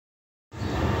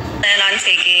plan on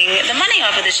taking the money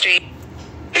off of the street.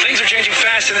 Things are changing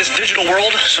fast in this digital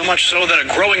world, so much so that a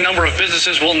growing number of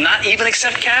businesses will not even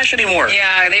accept cash anymore.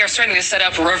 Yeah, they are starting to set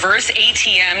up reverse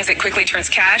ATMs. It quickly turns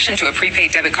cash into a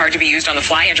prepaid debit card to be used on the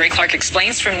fly. And Dre Clark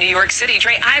explains from New York City.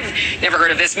 Dre, I've never heard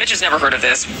of this. Mitch has never heard of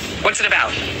this. What's it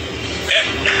about?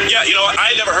 Yeah,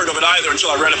 I never heard of it either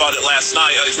until I read about it last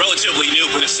night. It's relatively new,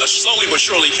 but it's slowly but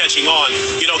surely catching on.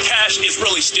 Cash is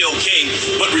really still king,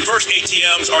 but reverse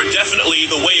ATMs are definitely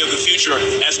the way of the future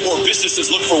as more businesses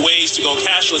look for ways to go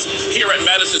cashless. Here at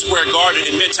Madison Square Garden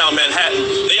in Midtown Manhattan,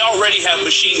 they already have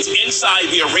machines inside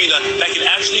the arena that can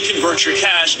actually convert your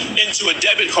cash into a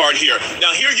debit card here.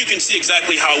 Now, here you can see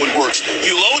exactly how it works.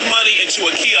 You load money into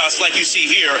a kiosk like you see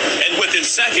here, and within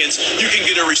seconds, you can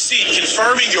get a receipt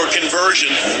confirming your conversion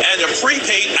and a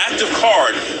prepaid active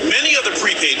card. Many of the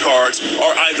prepaid cards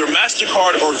are either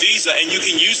MasterCard or Visa, and you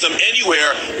can use them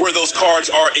anywhere where those cards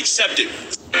are accepted.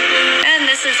 And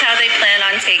this is how they plan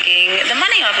on taking the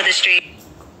money off of the street.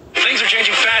 Things are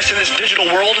changing fast in this digital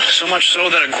world, so much so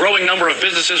that a growing number of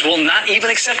businesses will not even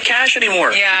accept cash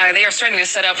anymore. Yeah, they are starting to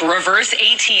set up reverse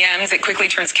ATMs. It quickly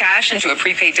turns cash into a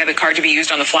prepaid debit card to be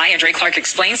used on the fly. And Dre Clark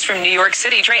explains from New York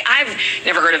City. Dre, I've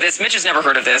never heard of this. Mitch has never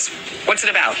heard of this. What's it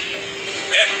about?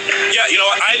 Yeah,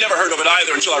 I never heard of it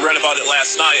either until I read about it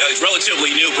last night. It's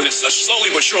relatively new, but it's slowly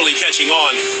but surely catching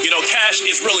on. Cash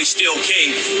is really still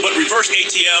king, but reverse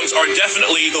ATMs are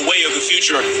definitely the way of the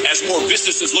future as more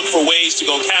businesses look for ways to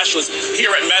go cashless.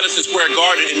 Here at Madison Square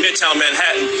Garden in Midtown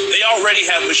Manhattan, they already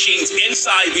have machines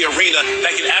inside the arena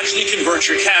that can actually convert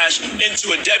your cash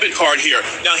into a debit card here.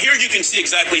 Now, here you can see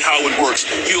exactly how it works.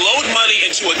 You load money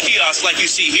into a kiosk like you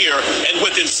see here, and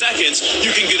within seconds,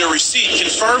 you can get a receipt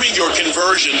confirming your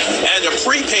conversion and a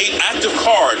prepaid active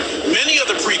card. Many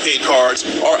of the prepaid cards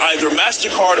are either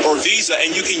MasterCard or Visa,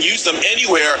 and you can use them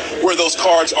anywhere where those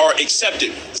cards are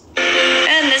accepted.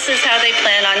 And this is how they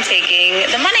plan on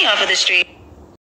taking the money off of the street.